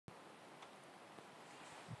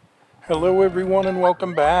Hello everyone and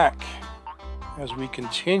welcome back as we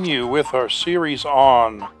continue with our series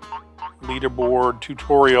on leaderboard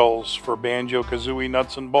tutorials for Banjo-Kazooie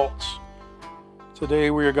Nuts and Bolts.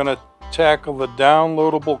 Today we are going to tackle the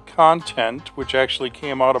downloadable content, which actually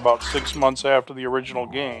came out about 6 months after the original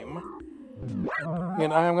game.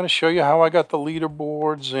 And I'm going to show you how I got the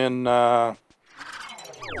leaderboards in I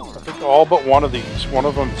think all but one of these. One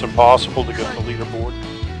of them it's impossible to get the leaderboard.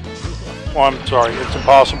 Well, I'm sorry, it's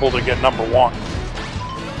impossible to get number one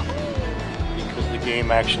because the game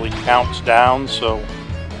actually counts down, so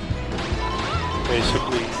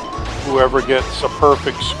basically whoever gets a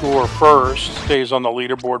perfect score first stays on the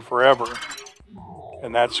leaderboard forever,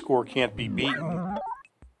 and that score can't be beaten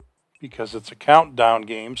because it's a countdown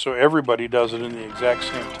game, so everybody does it in the exact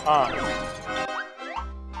same time.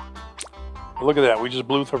 Look at that, we just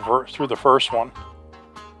blew through the first one.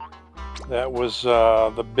 That was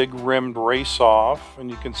the big rimmed race off, and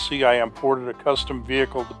you can see I imported a custom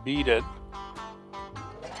vehicle to beat it.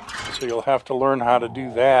 So you'll have to learn how to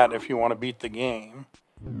do that if you want to beat the game.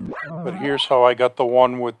 But here's how I got the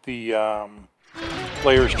one with the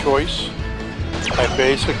player's choice. I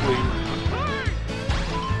basically...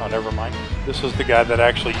 oh, never mind. This is the guy that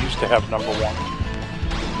actually used to have number one.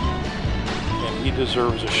 And he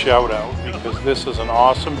deserves a shout out because this is an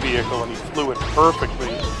awesome vehicle and he flew it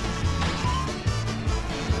perfectly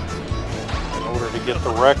to get the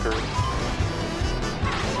record,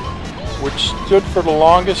 which stood for the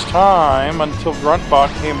longest time until Gruntbot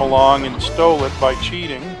came along and stole it by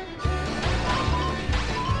cheating.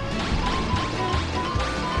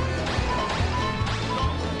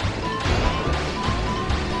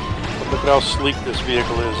 But look at how sleek this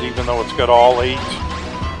vehicle is, even though it's got all 8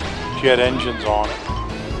 jet engines on it.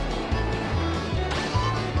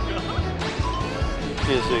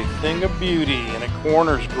 Is a thing of beauty, and it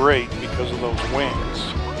corners great because of those wings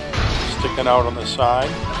sticking out on the side.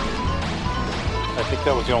 I think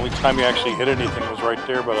that was the only time he actually hit anything was right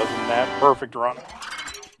there, but other than that, perfect run.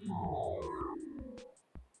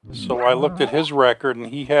 So I looked at his record and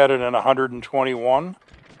he had it in 121.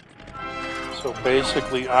 So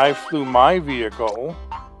basically I flew my vehicle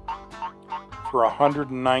for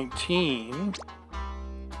 119.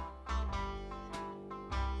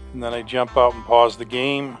 And then I jump out and pause the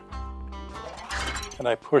game, and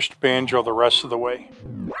I pushed Banjo the rest of the way.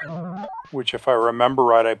 Which, if I remember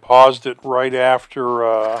right, I paused it right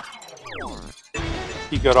after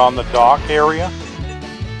he got on the dock area.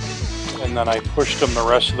 And then I pushed him the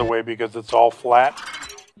rest of the way because it's all flat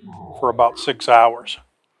for about 6 hours.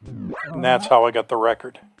 And that's how I got the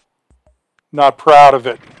record. Not proud of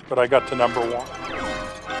it, but I got to number 1.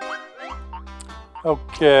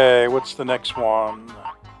 Okay, what's the next one?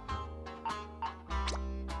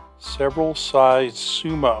 Several size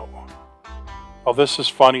sumo. Oh, this is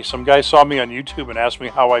funny. Some guy saw me on YouTube and asked me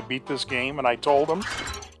how I beat this game, and I told him.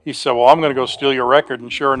 He said, well, I'm going to go steal your record,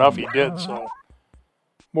 and sure enough, he did. So,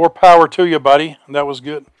 more power to you, buddy. And that was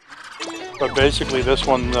good. But basically, this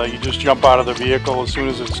one, you just jump out of the vehicle as soon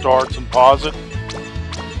as it starts and pause it.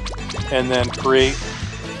 And then create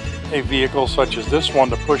a vehicle such as this one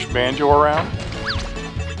to push Banjo around.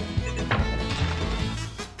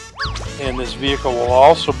 And this vehicle will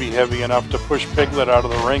also be heavy enough to push Piglet out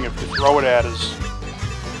of the ring if you throw it at his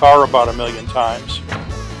car about 1,000,000 times.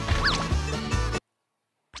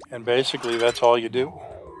 And basically, that's all you do.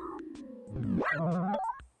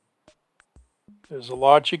 There's a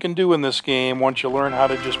lot you can do in this game once you learn how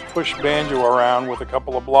to just push Banjo around with a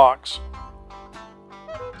couple of blocks.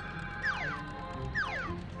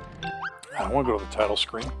 I want to go to the title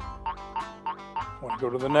screen. I want to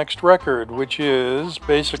go to the next record, which is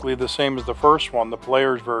basically the same as the first one, the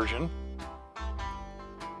player's version.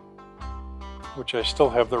 Which I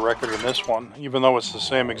still have the record in this one, even though it's the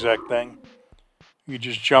same exact thing. You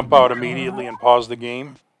just jump out immediately and pause the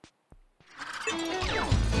game.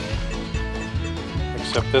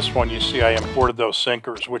 Except this one, you see I imported those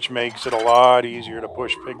sinkers, which makes it a lot easier to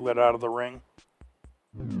push Piglet out of the ring.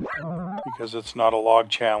 Because it's not a log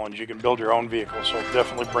challenge. You can build your own vehicle, so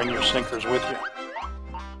definitely bring your sinkers with you.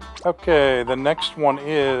 Okay, the next one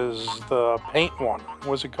is the paint one.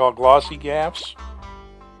 What's it called? Glossy gaffs?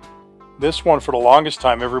 This one, for the longest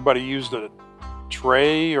time, everybody used a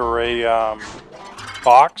tray or a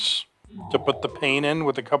box to put the paint in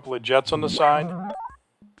with a couple of jets on the side.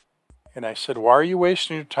 And I said, why are you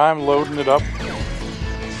wasting your time loading it up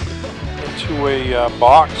into a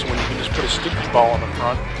box when you can just put a sticky ball in the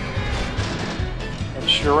front? And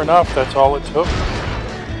sure enough, that's all it took.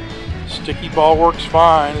 Sticky ball works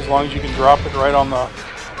fine as long as you can drop it right on the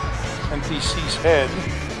NPC's head.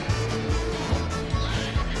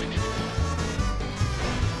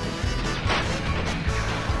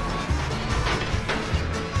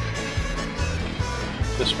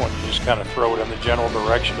 This one, you just kind of throw it in the general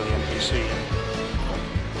direction of the NPC.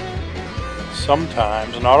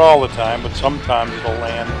 Sometimes, not all the time, but sometimes it'll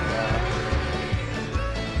land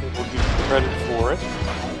and it will give you credit for it.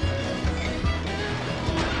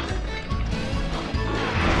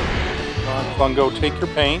 Come on, Fungo, take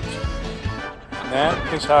your paint. And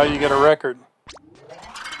that is how you get a record.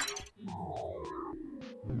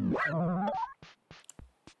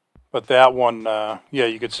 But that one, yeah,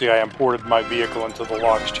 you could see I imported my vehicle into the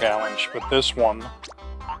L.O.G challenge. But this one,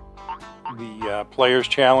 the Players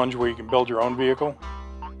Challenge, where you can build your own vehicle,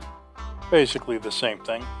 basically the same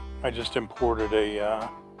thing. I just imported a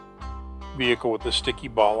vehicle with a sticky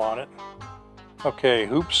ball on it. Okay,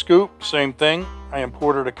 Hoop Scoop, same thing. I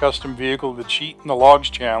imported a custom vehicle to cheat in the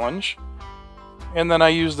L.O.G challenge. And then I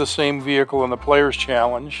used the same vehicle in the Players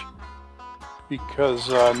Challenge, because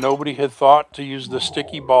nobody had thought to use the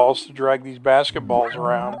sticky balls to drag these basketballs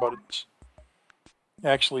around, but it's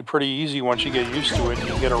actually pretty easy once you get used to it. You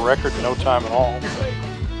can get a record in no time at all,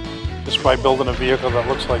 just by building a vehicle that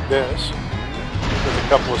looks like this, with a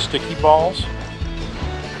couple of sticky balls,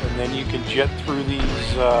 and then you can jet through these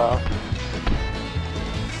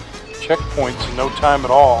checkpoints in no time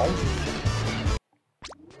at all.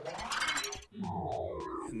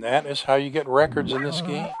 And that is how you get records in this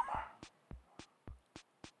game.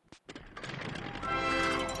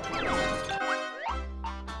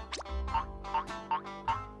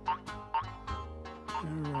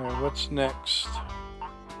 Alright, what's next?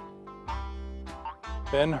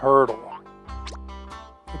 Ben Hurdle.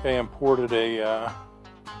 I think I imported a,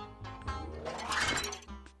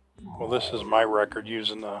 well, this is my record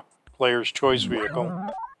using the Player's Choice vehicle.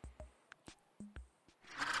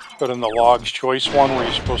 But in the L.O.G Choice one, where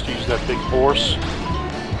you're supposed to use that big horse,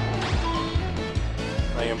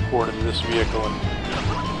 I imported this vehicle and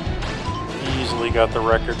easily got the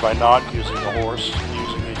record by not using the horse,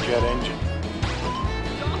 using a jet engine.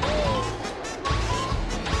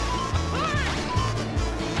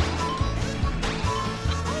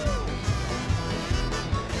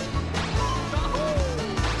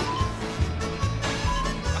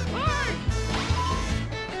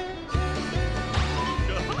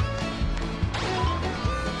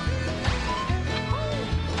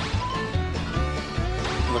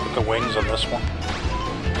 Look at the wings on this one.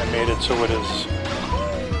 I made it so it is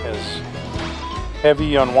as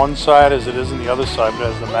heavy on one side as it is on the other side, but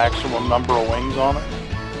it has the maximum number of wings on it.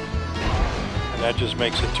 And that just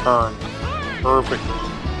makes it turn perfectly,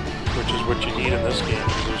 which is what you need in this game,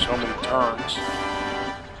 because there's so many turns.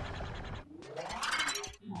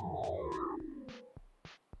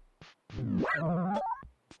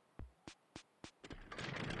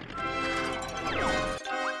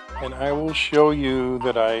 And I will show you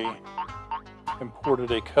that I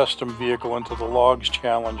imported a custom vehicle into the L.O.G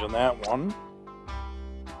challenge on that one.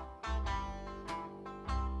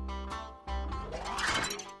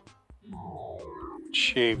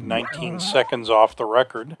 Shaved 19 seconds off the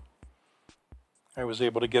record. I was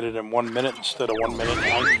able to get it in 1 minute instead of 1 minute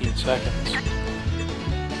and 19 seconds.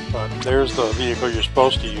 But there's the vehicle you're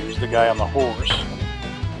supposed to use, the guy on the horse.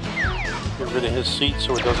 Get rid of his seat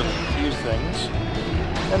so it doesn't confuse things.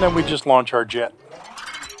 And then we just launch our jet.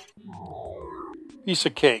 Piece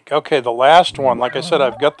of cake. Okay, the last one. Like I said,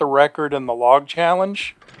 I've got the record in the L.O.G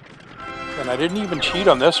challenge. And I didn't even cheat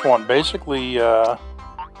on this one. Basically,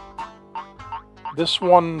 this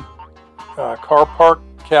one, car park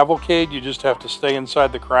cavalcade, you just have to stay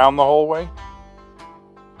inside the crown the whole way.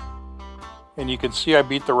 And you can see I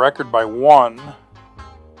beat the record by 1.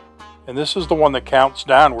 And this is the one that counts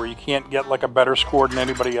down, where you can't get like a better score than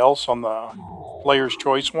anybody else on the Player's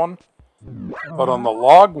Choice one. But on the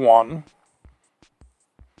L.O.G one,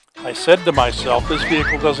 I said to myself, this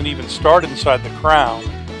vehicle doesn't even start inside the crown.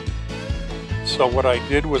 So what I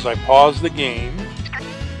did was I paused the game,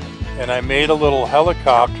 and I made a little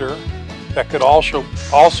helicopter that could also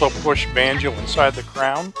push Banjo inside the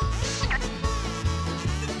crown,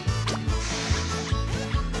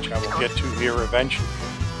 which I will get to here eventually.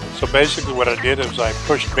 So basically what I did is I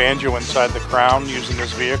pushed Banjo inside the crown using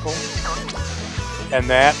this vehicle, and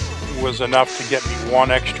that was enough to get me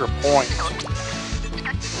 1 extra point,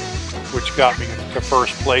 which got me to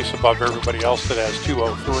first place above everybody else that has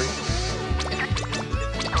 203.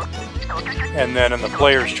 And then in the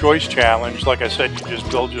Player's Choice Challenge, like I said, you just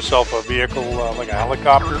build yourself a vehicle like a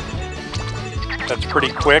helicopter. That's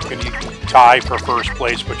pretty quick, and you can tie for first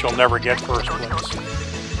place, but you'll never get first place.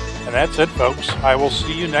 And that's it, folks. I will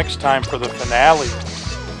see you next time for the finale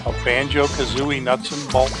of Banjo-Kazooie Nuts and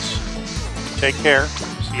Bolts. Take care.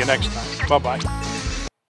 See you next time. Bye-bye.